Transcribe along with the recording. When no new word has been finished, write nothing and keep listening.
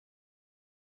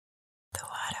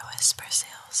whispers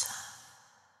Ilse.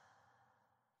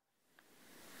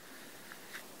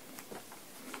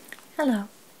 Hello.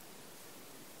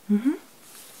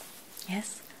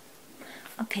 Yes?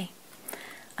 Okay.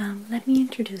 Let me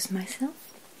introduce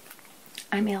myself.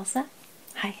 I'm Ilse.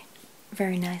 Hi.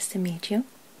 Very nice to meet you.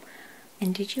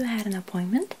 And did you have an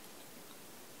appointment?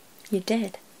 You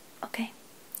did? Okay.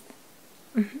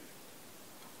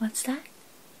 What's that?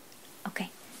 Okay.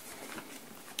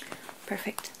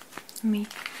 Perfect. Let me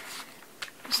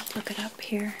just look it up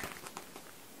here.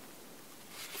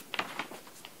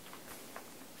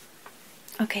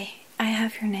 Okay, I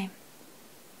have your name.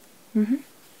 Can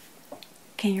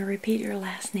you repeat your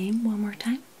last name one more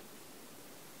time?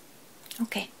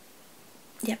 Okay.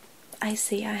 Yep, I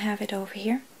see. I have it over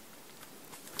here.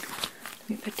 Let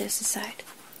me put this aside.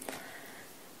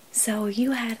 So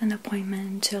you had an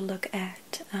appointment to look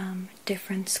at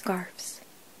different scarves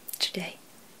today.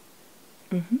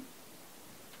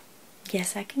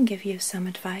 Yes, I can give you some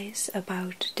advice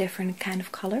about different kind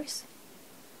of colors.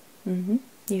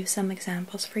 Use some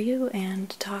examples for you and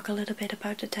talk a little bit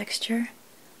about the texture.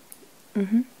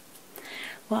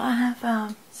 Well, I have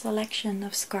a selection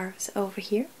of scarves over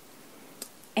here,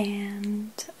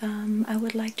 and I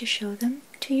would like to show them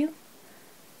to you.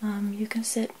 You can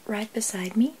sit right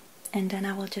beside me, and then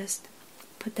I will just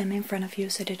put them in front of you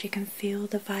so that you can feel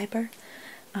the fiber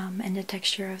and the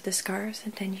texture of the scarves,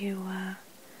 and then you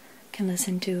can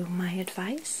listen to my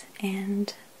advice,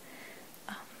 and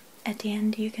at the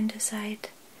end you can decide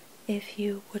if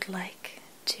you would like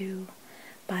to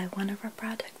buy one of our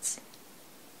products.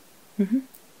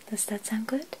 Does that sound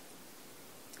good?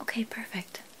 Okay,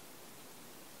 perfect.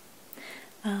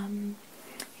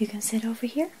 You can sit over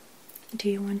here. Do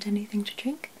you want anything to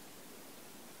drink?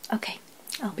 Okay,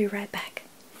 I'll be right back.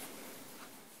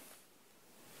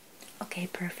 Okay,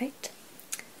 perfect.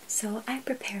 So I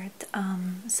prepared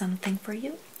something for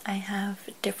you. I have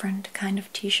different kind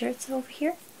of t-shirts over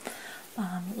here.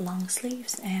 Long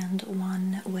sleeves and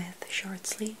one with short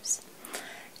sleeves.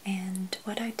 And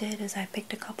what I did is I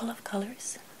picked a couple of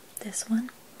colors. This one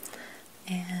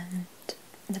and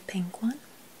the pink one.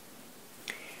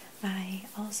 I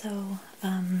also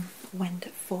went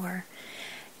for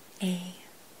a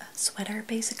sweater,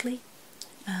 basically.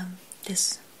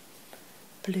 This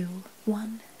blue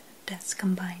one that's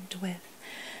combined with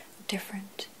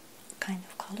different kind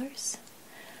of colors.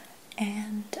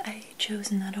 And I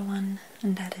chose another one,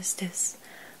 and that is this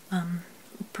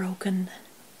broken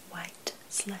white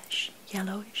 /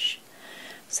 yellowish.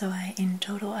 So in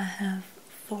total I have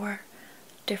 4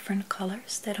 different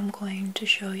colors that I'm going to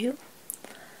show you.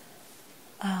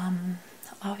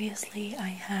 Obviously I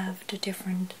have the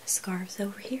different scarves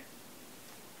over here.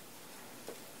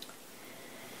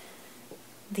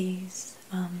 These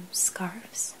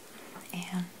scarves,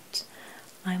 and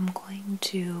I'm going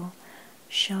to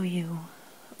show you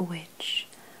which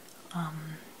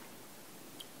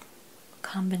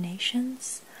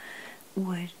combinations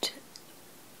would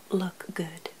look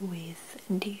good with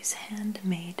these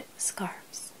handmade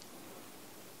scarves.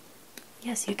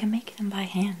 Yes, you can make them by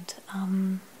hand.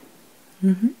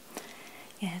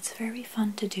 Yeah, it's very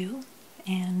fun to do,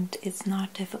 and it's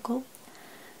not difficult,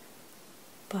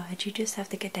 but you just have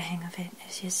to get the hang of it.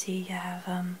 As you see, you have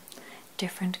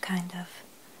different kind of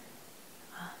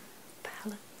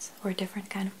palettes, or different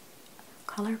kind of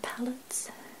color palettes,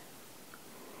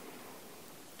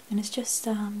 and it's just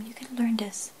you can learn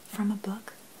this from a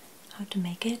book, how to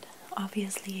make it.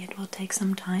 Obviously it will take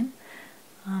some time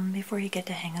before you get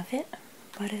the hang of it,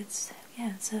 but it's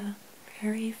a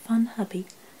very fun hobby.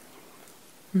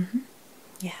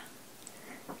 Yeah.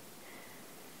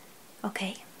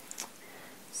 Okay,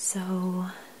 so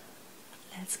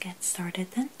let's get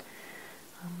started then.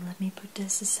 Let me put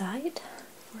this aside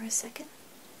for a second.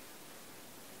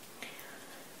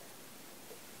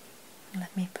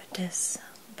 Let me put this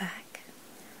back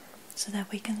so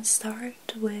that we can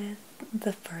start with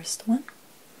the first one,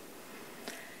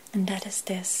 and that is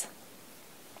this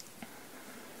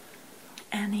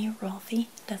Annie Rolfie.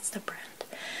 That's the brand,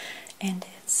 and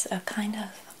it's a kind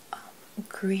of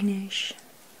greenish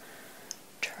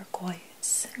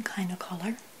turquoise kind of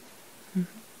color.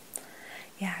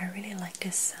 Yeah, I really like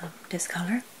this this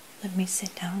color. Let me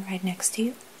sit down right next to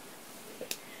you.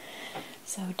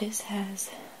 So this has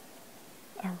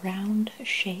a round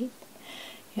shape.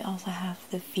 You also have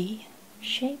the V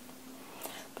shape,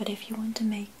 but if you want to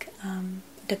make,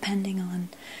 depending on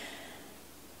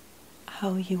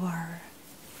how you are,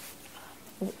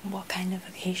 what kind of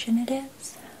occasion it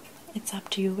is, it's up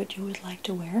to you what you would like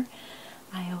to wear.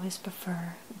 I always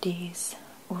prefer these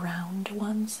round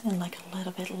ones and like a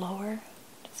little bit lower,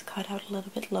 just cut out a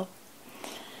little bit low.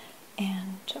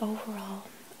 And overall,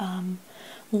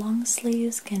 long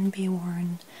sleeves can be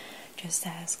worn just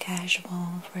as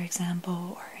casual, for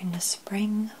example, or in the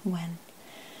spring when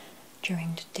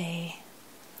during the day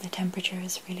the temperature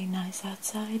is really nice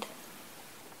outside,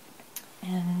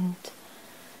 and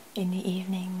in the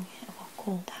evening it will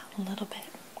cool down a little bit,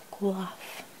 cool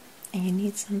off, and you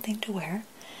need something to wear.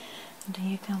 And then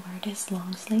you can wear this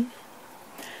long sleeve.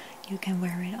 You can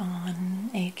wear it on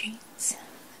a jeans,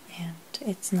 and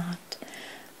it's not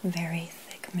very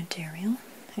thick material.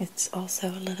 It's also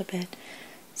a little bit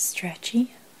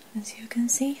stretchy, as you can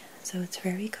see, so it's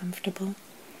very comfortable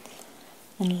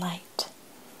and light.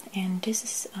 And this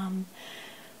is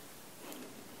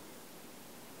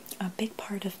a big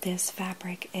part of this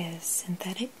fabric is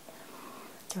synthetic.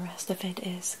 The rest of it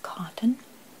is cotton.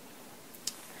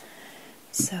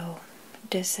 So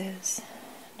this is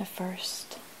the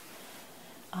first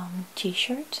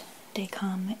t-shirt. They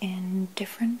come in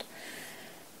different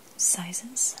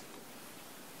sizes.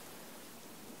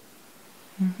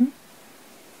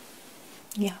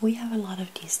 Yeah, we have a lot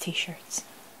of these t-shirts.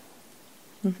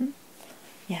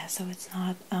 Yeah, so it's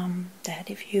not that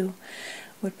if you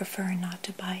would prefer not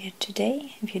to buy it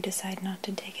today, if you decide not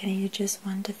to take it and you just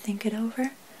want to think it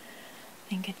over,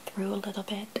 think it through a little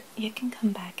bit, you can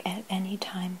come back at any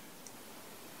time.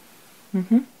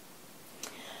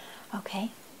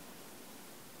 Okay.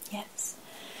 Yes.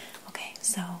 Okay,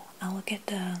 so I'll look at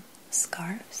the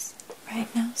scarves right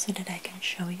now so that I can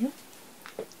show you.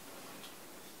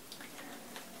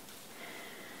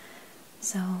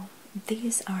 So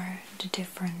these are the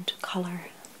different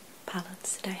color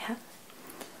palettes that I have.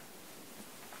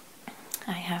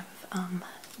 I have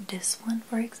this one,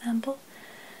 for example.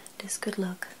 This could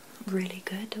look really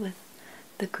good with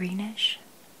the greenish.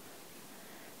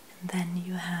 And then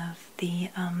you have the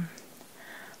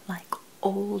like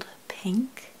old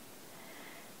pink,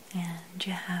 and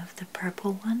you have the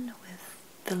purple one with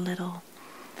the little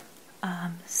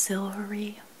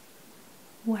silvery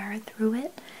wear through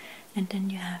it, and then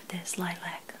you have this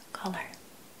lilac color.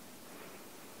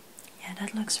 Yeah,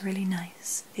 that looks really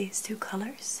nice, these two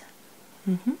colors.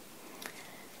 And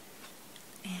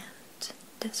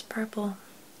this purple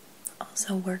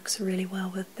also works really well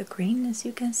with the green, as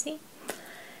you can see,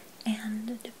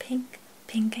 and the pink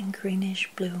and greenish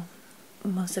blue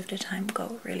most of the time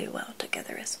go really well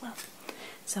together as well.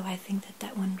 So I think that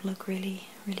that one would look really,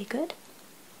 really good.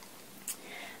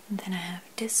 And then I have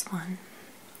this one,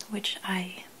 which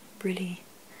I really,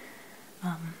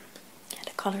 yeah,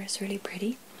 the color is really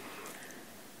pretty.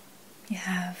 You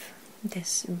have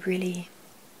this really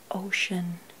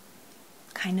ocean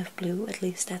kind of blue, at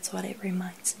least that's what it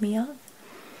reminds me of.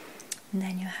 And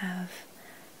then you have,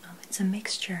 it's a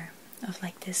mixture of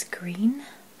like this green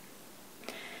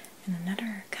and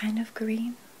another kind of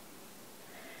green,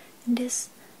 and this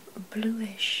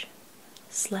bluish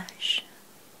slash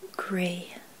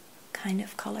gray kind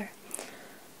of color.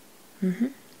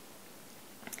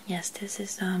 Yes, this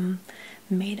is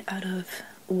made out of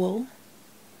wool.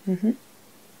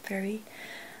 Very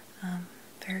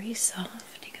very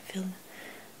soft. You can feel the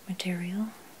material.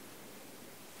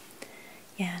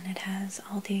 Yeah, and it has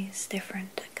all these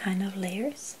different kind of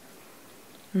layers.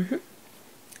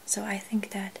 So I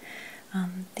think that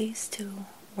these two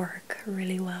work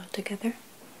really well together.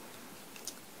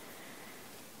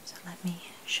 So let me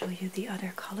show you the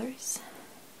other colors.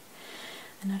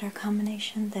 Another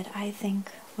combination that I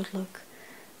think would look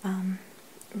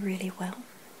really well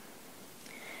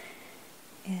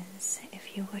is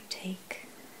if you would take,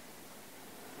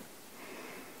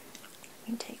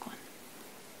 let me take one.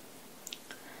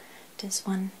 This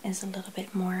one is a little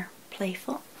bit more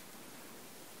playful.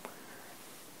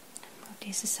 Move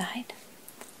these aside.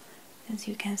 As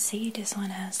you can see, this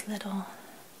one has little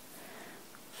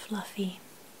fluffy.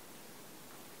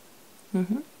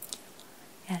 Yeah,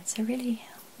 it's a really,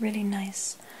 really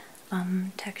nice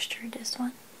texture, this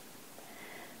one,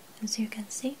 as you can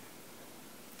see.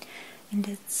 And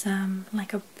it's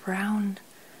like a brown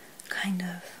kind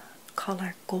of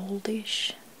color,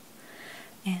 goldish.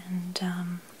 And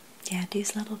yeah,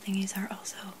 these little thingies are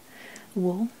also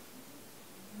wool.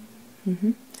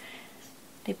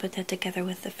 They put that together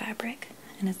with the fabric,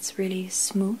 and it's really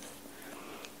smooth.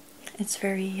 It's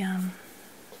very,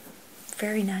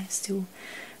 very nice to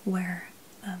wear.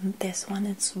 This one,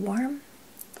 it's warm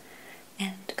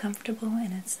and comfortable,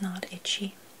 and it's not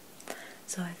itchy.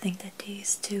 So I think that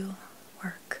these two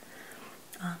work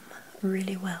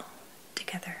really well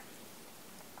together.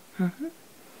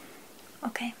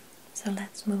 Okay, so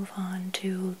let's move on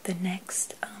to the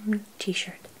next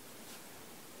t-shirt.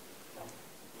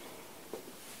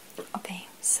 Okay,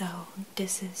 so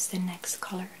this is the next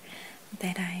color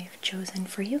that I've chosen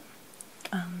for you.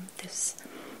 This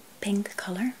pink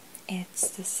color. It's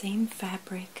the same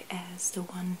fabric as the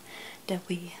one that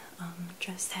we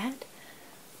just had.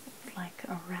 Like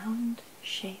a round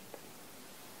shape.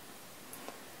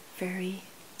 Very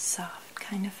soft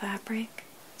kind of fabric.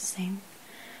 Same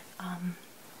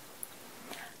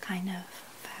kind of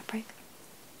fabric.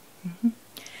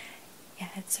 Yeah,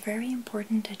 it's very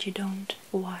important that you don't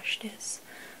wash this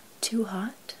too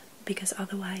hot because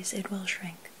otherwise it will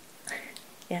shrink.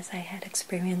 Yes, I had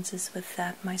experiences with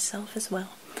that myself as well,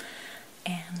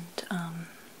 and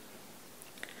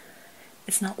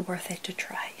it's not worth it to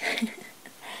try.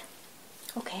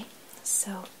 Okay,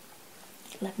 so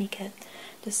let me get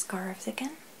the scarves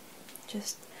again.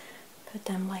 Just put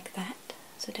them like that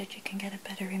so that you can get a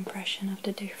better impression of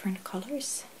the different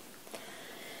colors.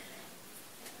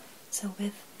 So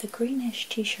with the greenish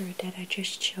t-shirt that I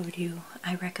just showed you,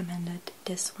 I recommended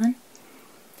this one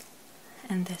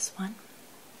and this one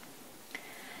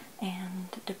and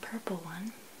the purple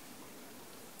one.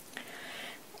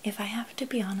 If I have to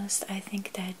be honest, I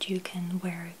think that you can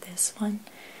wear this one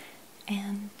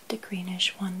and the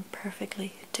greenish one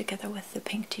perfectly together with the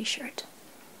pink t-shirt.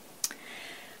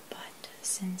 But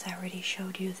since I already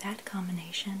showed you that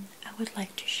combination, I would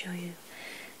like to show you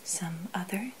some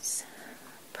others.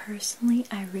 Personally,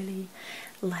 I really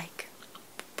like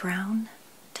brown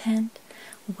tint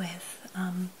with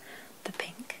the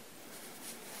pink.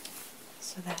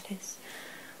 So that is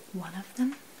one of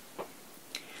them.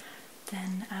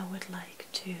 Then I would like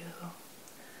to,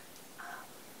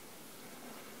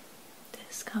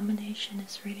 this combination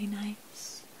is really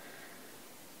nice.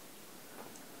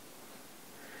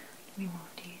 Let me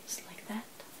move these like that.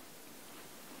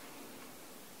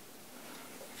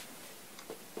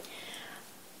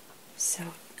 So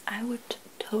I would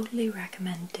totally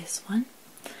recommend this one.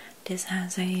 This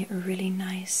has a really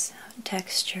nice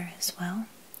texture as well.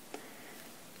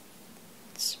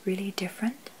 It's really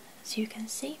different, as you can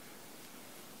see.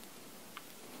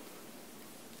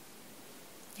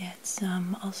 Yeah, it's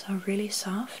also really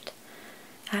soft.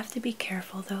 I have to be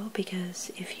careful though,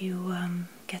 because if you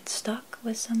get stuck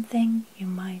with something, you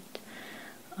might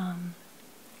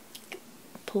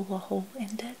pull a hole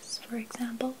in this, for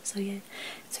example. So yeah,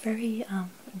 it's very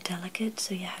delicate,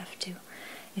 so you have to,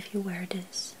 if you wear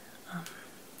this,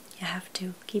 you have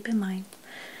to keep in mind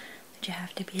that you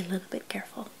have to be a little bit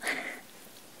careful.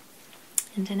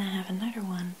 And then I have another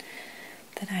one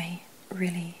that I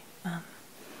really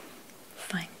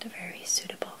find very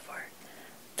suitable for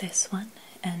this one,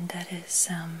 and that is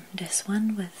this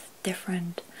one with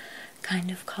different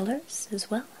kind of colors as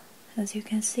well, as you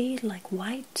can see, like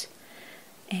white,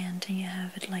 and then you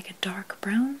have it like a dark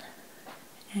brown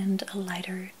and a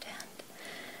lighter tan,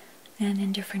 and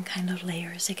in different kind of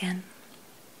layers again,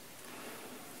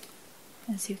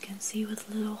 as you can see, with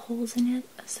little holes in it.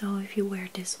 So if you wear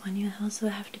this one, you also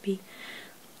have to be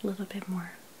a little bit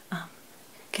more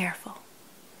careful.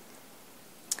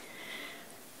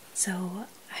 So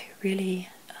I really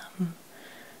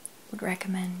would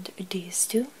recommend these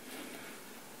two.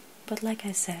 But like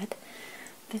I said,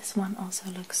 this one also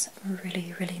looks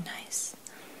really, really nice.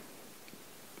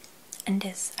 And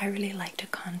this, I really like the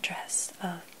contrast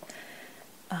of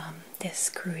this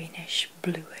greenish,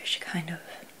 bluish kind of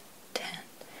tan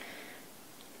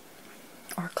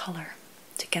or color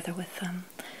together with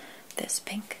this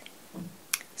pink.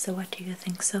 So what do you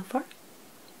think so far?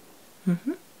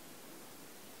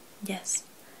 Yes.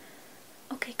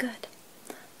 Okay, good.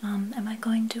 Am I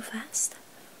going too fast?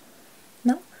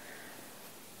 No?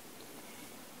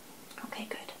 Okay,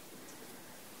 good.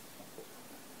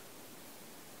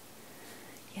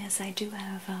 Yes, I do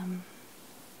have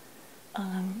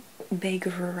a big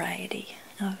variety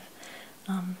of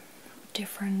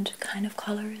different kind of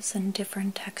colors and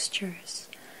different textures,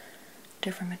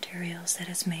 different materials that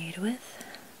it's made with.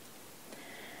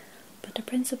 But the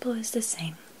principle is the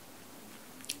same.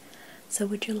 So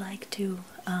would you like to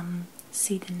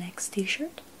see the next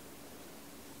t-shirt?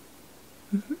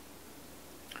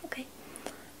 Okay,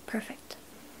 perfect.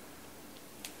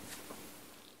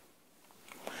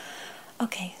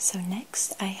 Okay, so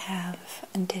next I have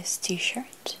this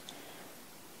t-shirt.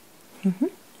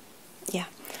 Yeah,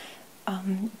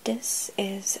 this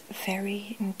is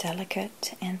very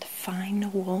delicate and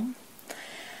fine wool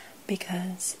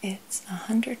because it's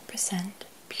 100%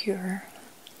 pure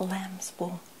lamb's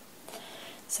wool.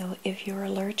 So if you're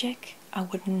allergic, I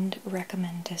wouldn't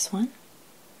recommend this one.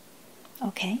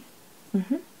 Okay?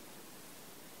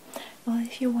 Well,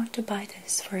 if you want to buy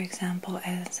this, for example,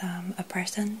 as a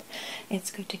present,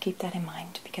 it's good to keep that in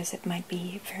mind because it might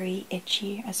be very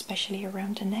itchy, especially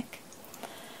around the neck.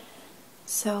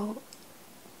 So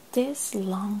This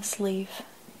long sleeve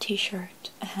t-shirt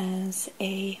has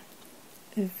a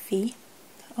V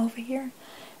over here.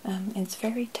 It's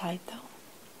very tight though,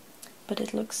 but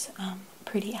it looks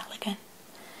pretty elegant.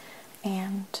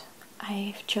 And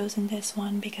I've chosen this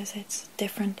one because it's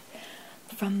different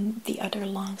from the other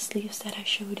long sleeves that I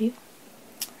showed you.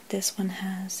 This one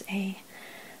has a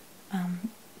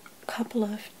couple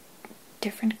of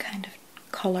different kind of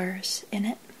colors in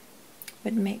it,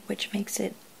 which makes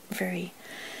it very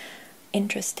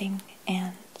interesting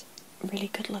and really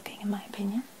good looking in my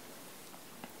opinion.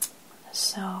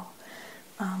 So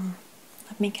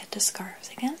let me get the scarves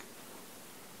again.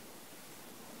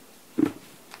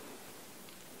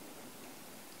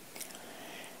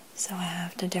 So I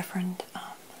have the different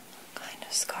kind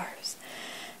of scarves,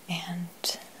 and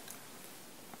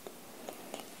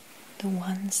the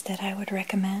ones that I would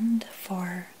recommend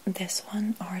for this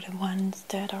one are the ones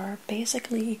that are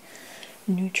basically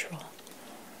neutral.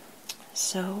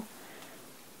 So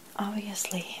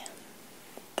obviously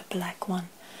the black one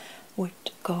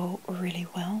would go really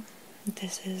well.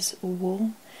 This is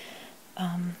wool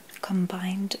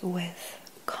combined with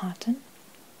cotton.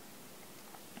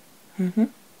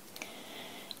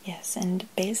 Yes, and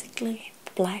basically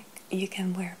black, you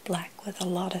can wear black with a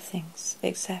lot of things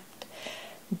except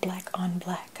black on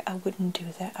black. I wouldn't do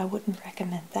that. I wouldn't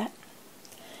recommend that.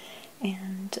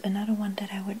 And another one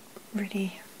that I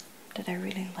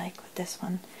really like with this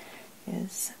one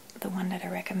is the one that I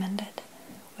recommended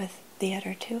with the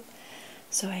other two.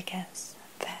 So I guess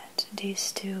that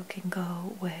these two can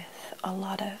go with a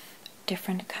lot of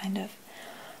different kind of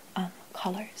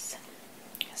colors,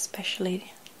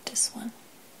 especially this one.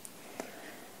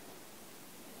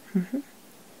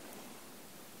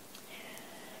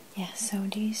 Yeah, so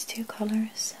these two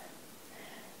colors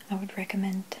I would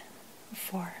recommend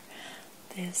for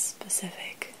this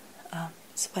specific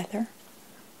sweater.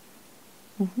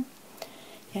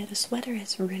 Yeah, the sweater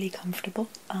is really comfortable.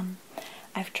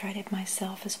 I've tried it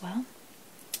myself as well,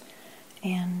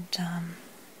 and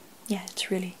yeah,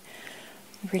 it's really,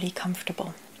 really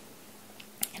comfortable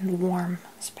and warm,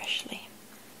 especially.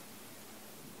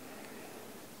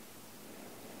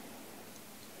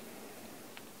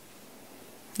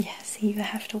 Yeah, see, you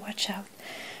have to watch out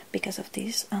because of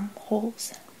these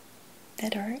holes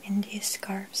that are in these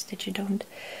scarves, that you don't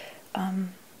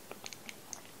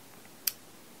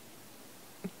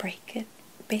break it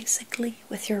basically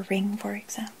with your ring, for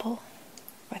example,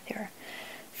 with your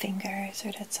fingers,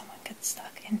 or that someone gets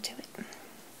stuck into it.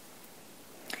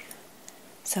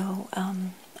 So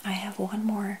I have one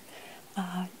more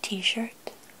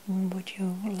t-shirt. Would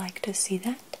you like to see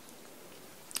that?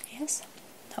 Yes?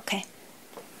 Okay.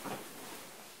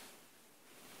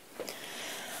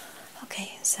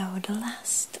 Okay, so the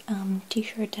last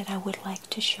t-shirt that I would like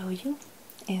to show you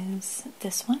is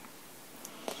this one.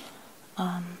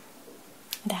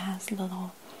 It has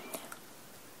little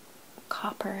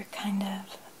copper kind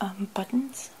of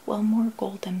buttons, well, more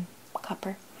golden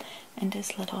copper, and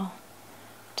this little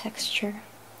texture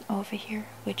over here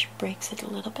which breaks it a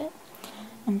little bit.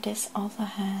 And this also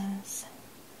has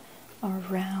a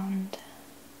round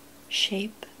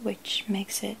shape which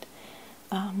makes it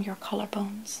your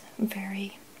collarbones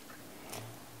very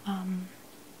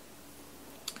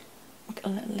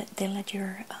they let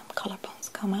your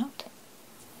collarbones come out.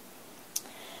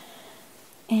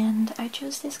 And I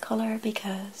chose this color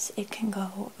because it can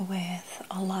go with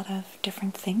a lot of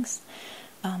different things.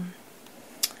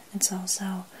 It's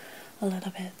also a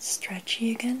little bit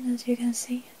stretchy again, as you can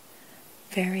see.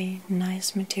 Very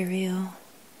nice material,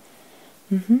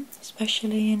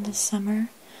 especially in the summer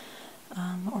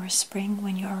or spring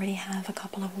when you already have a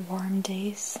couple of warm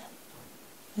days.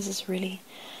 This is really,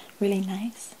 really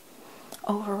nice.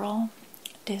 Overall,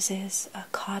 this is a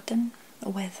cotton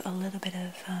with a little bit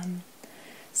of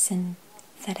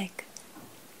synthetic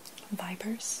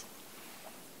fibers.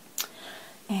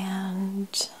 And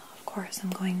of course I'm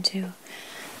going to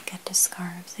get the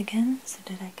scarves again so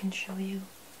that I can show you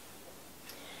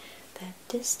that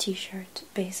this t-shirt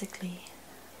basically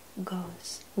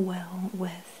goes well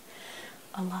with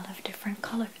a lot of different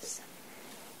colors.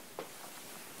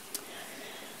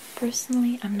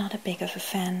 Personally, I'm not a big of a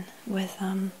fan with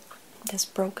this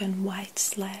broken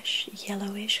white /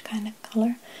 yellowish kind of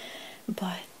color,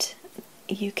 but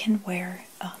you can wear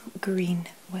green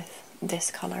with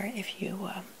this color if you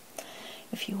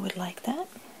would like that.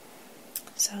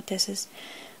 So this is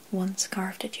one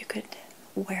scarf that you could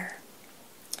wear.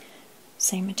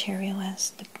 Same material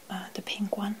as the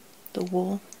pink one, the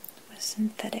wool was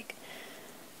synthetic,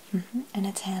 and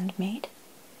it's handmade.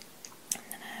 And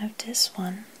then I have this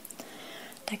one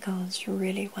that goes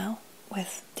really well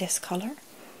with this color.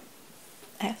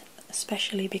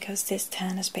 especially because this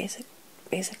tan is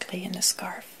basically in the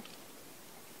scarf,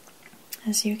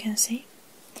 as you can see.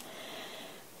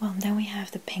 Well, then we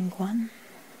have the pink one.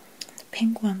 The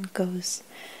pink one goes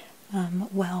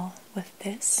well with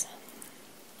this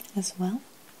as well.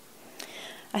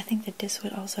 I think that this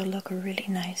would also look really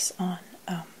nice on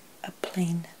a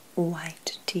plain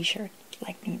white t-shirt,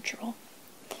 like neutral.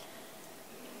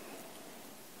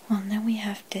 Well, and then we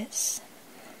have this,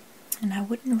 and I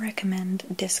wouldn't recommend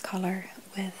this color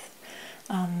with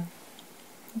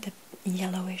the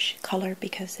yellowish color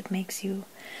because it makes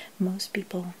most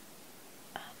people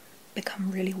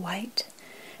become really white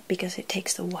because it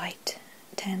takes the white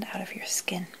tint out of your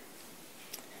skin.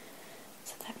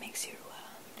 So that makes you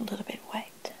a little bit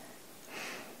white.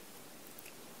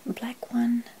 Black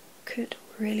one could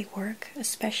really work,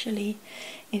 especially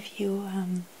if you,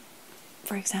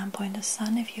 for example, in the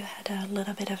sun, if you had a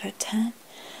little bit of a tan,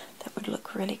 that would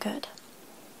look really good.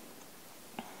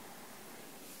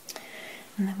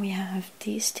 And then we have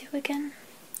these two again,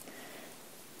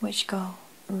 which go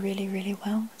really, really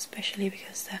well, especially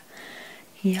because the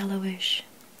yellowish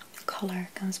color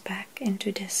comes back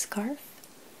into this scarf.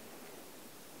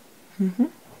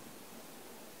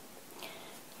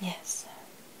 Yes.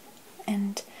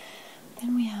 And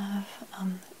then we have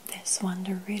this one,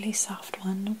 the really soft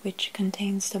one, which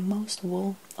contains the most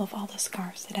wool of all the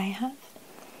scarves that I have.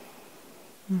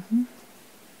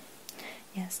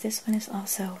 Yes, this one is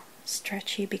also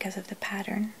stretchy because of the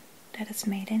pattern that it's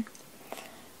made in.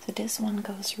 So this one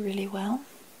goes really well,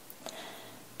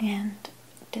 and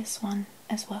this one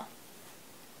as well.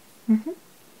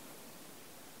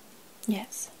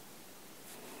 Yes.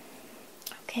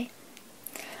 Okay.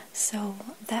 So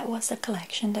that was a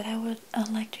collection that I would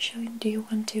like to show you. Do you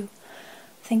want to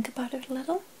think about it a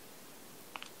little?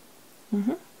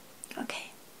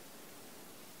 Okay.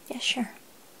 Yeah, sure.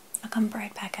 I'll come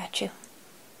right back at you.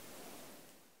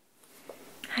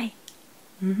 Hi.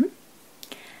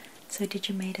 So did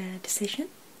you make a decision?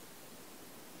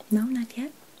 No, not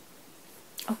yet?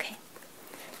 Okay.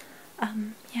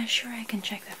 Yeah, sure, I can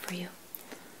check that for you.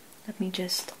 Let me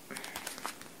just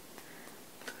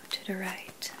go to the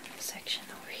right section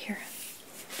over here.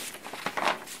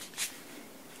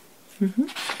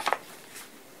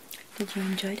 Did you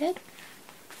enjoy it?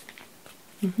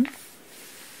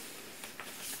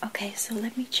 Okay, so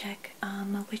let me check.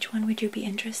 Which one would you be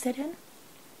interested in?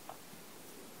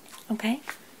 Okay.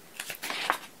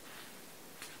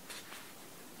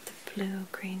 The blue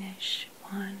greenish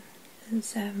one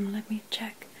is, let me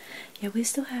check. Yeah, we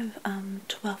still have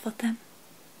 12 of them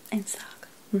in stock.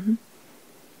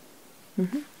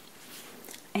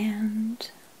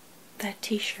 And that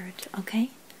t-shirt, okay?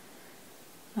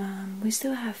 We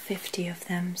still have 50 of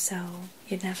them, so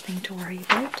you have nothing to worry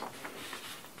about.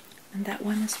 And that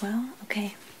one as well,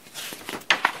 okay.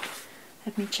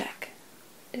 Let me check.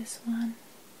 This one.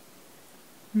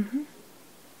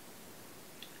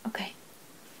 Okay.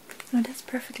 No, that's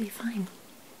perfectly fine.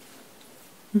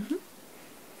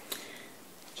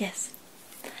 Yes.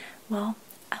 Well,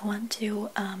 I want to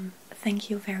thank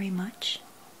you very much.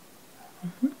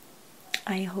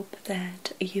 I hope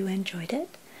that you enjoyed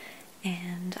it,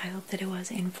 and I hope that it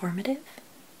was informative.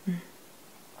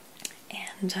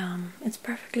 And it's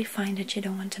perfectly fine that you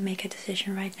don't want to make a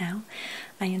decision right now.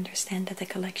 I understand that the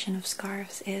collection of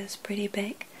scarves is pretty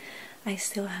big. I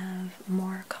still have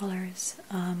more colors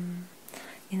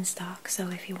in stock, so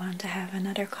if you want to have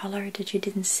another color that you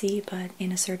didn't see but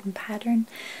in a certain pattern,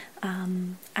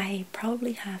 I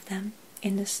probably have them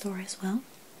in the store as well.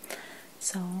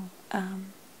 So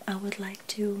I would like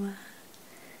to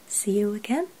see you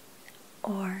again,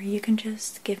 or you can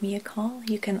just give me a call.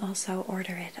 You can also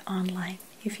order it online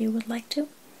if you would like to.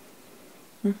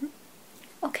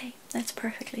 Okay, that's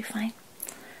perfectly fine.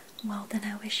 Well, then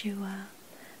I wish you a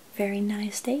very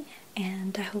nice day,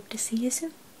 and I hope to see you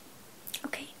soon.